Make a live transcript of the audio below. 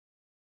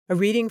A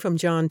reading from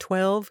John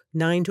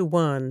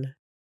 12:9-1.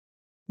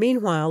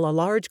 Meanwhile, a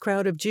large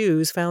crowd of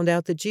Jews found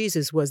out that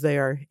Jesus was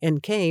there,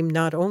 and came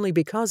not only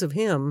because of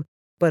him,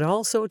 but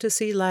also to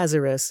see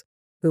Lazarus,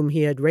 whom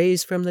he had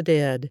raised from the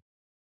dead.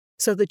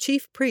 So the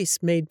chief priests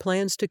made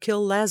plans to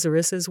kill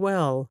Lazarus as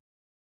well.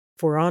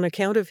 For on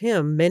account of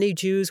him, many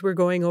Jews were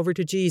going over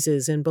to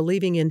Jesus and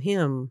believing in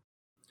him.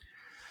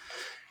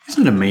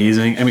 Isn't it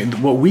amazing? I mean,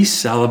 what we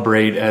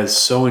celebrate as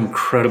so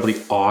incredibly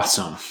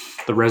awesome,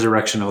 the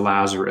resurrection of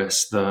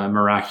Lazarus, the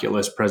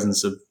miraculous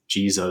presence of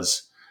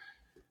Jesus,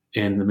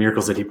 and the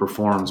miracles that he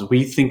performs,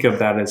 we think of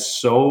that as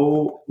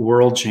so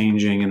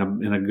world-changing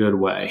in a good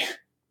way.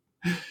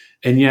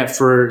 And yet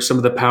for some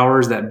of the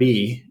powers that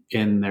be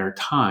in their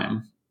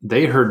time,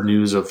 they heard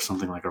news of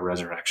something like a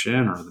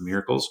resurrection or the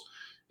miracles,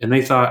 and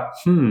they thought,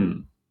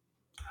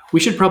 we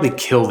should probably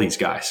kill these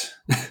guys.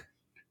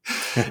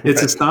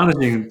 It's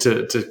astonishing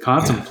to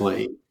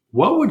contemplate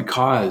what would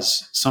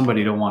cause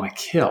somebody to want to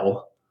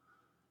kill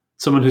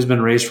someone who's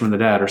been raised from the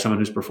dead or someone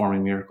who's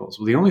performing miracles.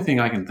 Well, the only thing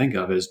I can think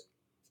of is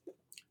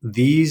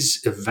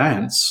these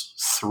events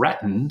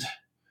threatened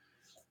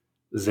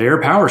their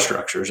power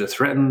structures. It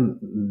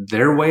threatened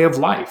their way of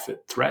life. It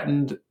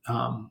threatened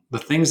the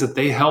things that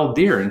they held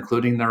dear,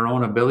 including their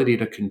own ability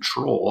to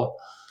control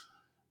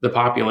the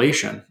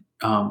population.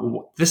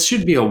 This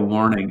should be a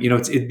warning.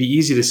 It'd be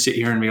easy to sit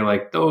here and be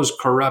like, those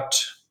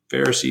corrupt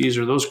Pharisees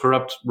or those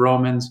corrupt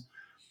Romans.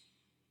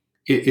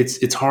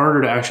 It's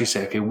harder to actually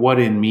say, okay, what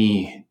in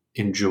me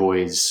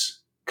enjoys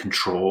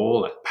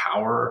control and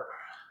power?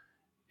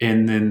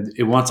 And then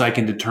once I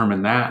can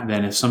determine that,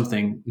 then if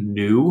something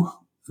new,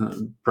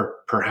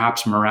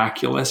 perhaps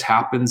miraculous,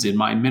 happens in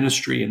my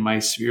ministry, in my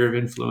sphere of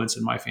influence,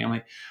 in my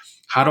family,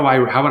 how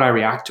would I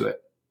react to it?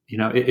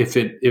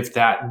 If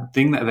that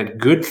thing, that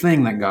good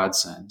thing that God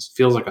sends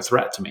feels like a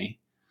threat to me,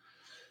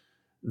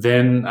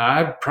 then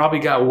I've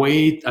probably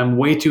I'm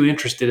way too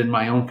interested in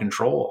my own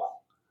control.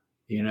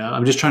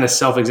 I'm just trying to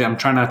self-examine. I'm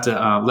trying not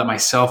to let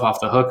myself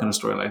off the hook in a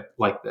story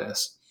like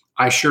this.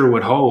 I sure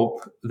would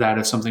hope that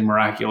if something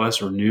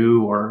miraculous or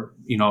new or,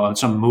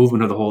 some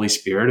movement of the Holy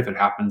Spirit, if it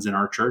happens in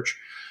our church,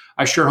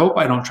 I sure hope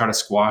I don't try to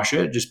squash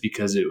it just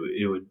because it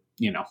would,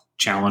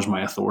 challenge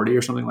my authority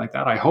or something like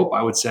that. I hope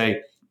I would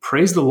say,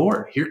 praise the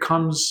Lord. Here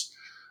comes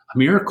a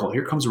miracle.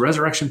 Here comes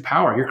resurrection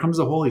power. Here comes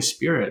the Holy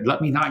Spirit.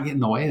 Let me not get in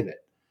the way of it.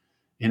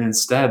 And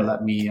instead,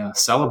 let me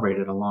celebrate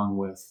it along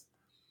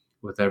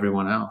with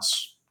everyone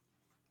else.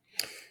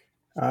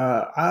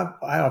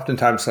 I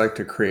oftentimes like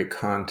to create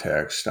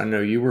context. I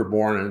know you were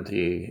born in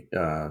the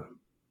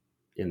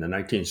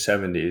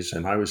 1970s,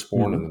 and I was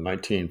born in the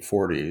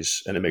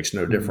 1940s, and it makes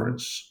no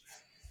difference.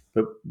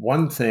 But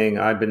one thing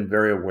I've been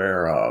very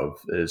aware of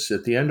is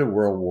at the end of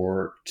World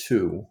War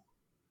II,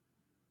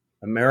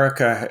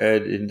 America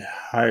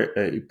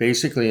had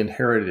basically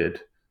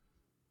inherited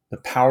the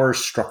power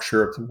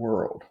structure of the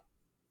world.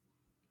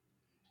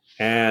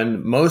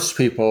 And most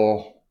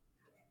people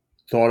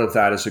thought of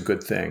that as a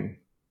good thing,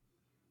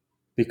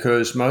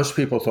 because most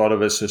people thought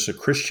of us as a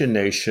Christian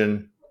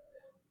nation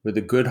with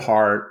a good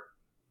heart,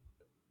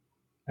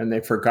 and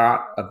they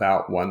forgot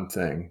about one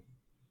thing.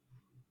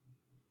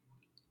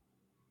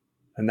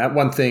 And that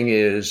one thing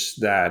is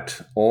that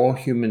all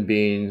human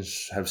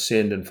beings have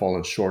sinned and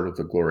fallen short of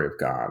the glory of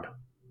God.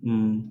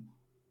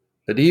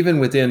 But even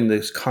within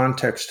this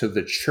context of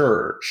the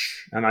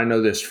church, and I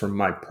know this from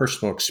my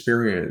personal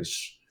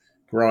experience,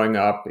 growing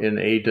up in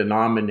a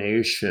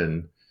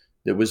denomination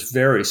that was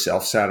very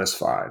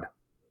self-satisfied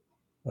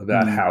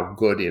about how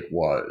good it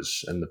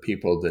was and the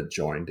people that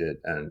joined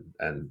it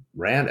and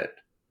ran it.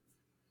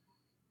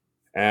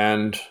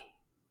 And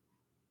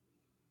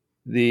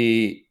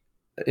the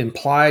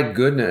implied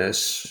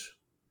goodness,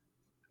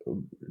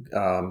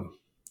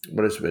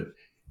 what is it?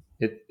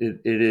 It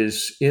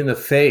is in the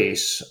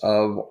face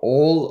of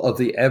all of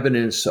the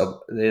evidence of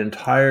the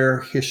entire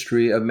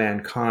history of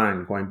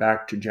mankind, going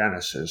back to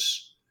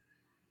Genesis,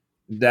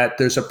 that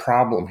there's a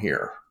problem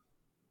here.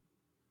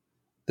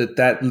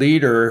 That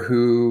leader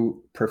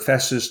who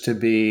professes to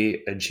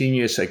be a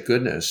genius at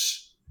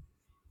goodness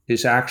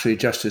is actually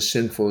just as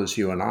sinful as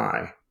you and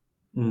I.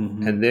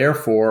 Mm-hmm. And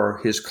therefore,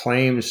 his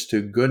claims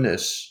to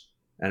goodness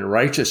and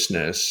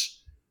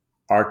righteousness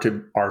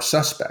are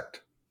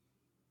suspect.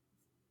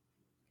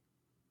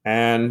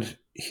 And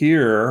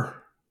here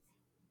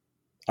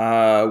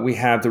we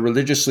have the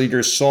religious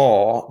leaders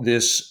saw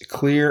this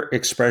clear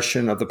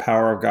expression of the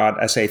power of God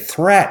as a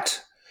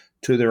threat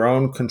to their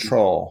own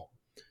control.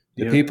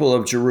 The people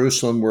of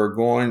Jerusalem were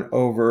going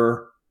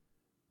over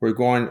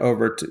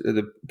to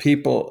the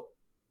people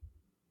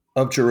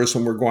of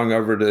Jerusalem were going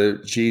over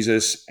to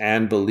Jesus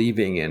and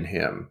believing in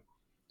him.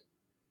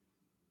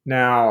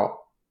 Now,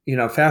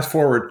 fast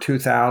forward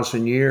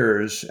 2,000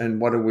 years,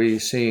 and what are we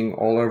seeing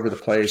all over the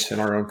place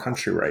in our own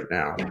country right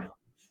now?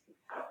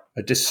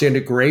 A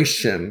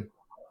disintegration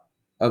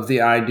of the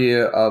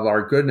idea of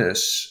our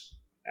goodness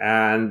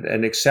and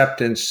an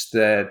acceptance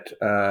that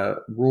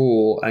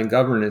rule and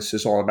governance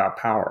is all about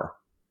power.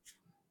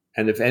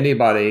 And if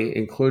anybody,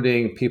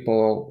 including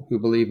people who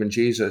believe in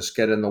Jesus,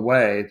 get in the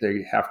way,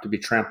 they have to be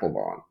trampled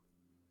on.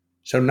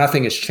 So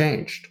nothing has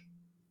changed.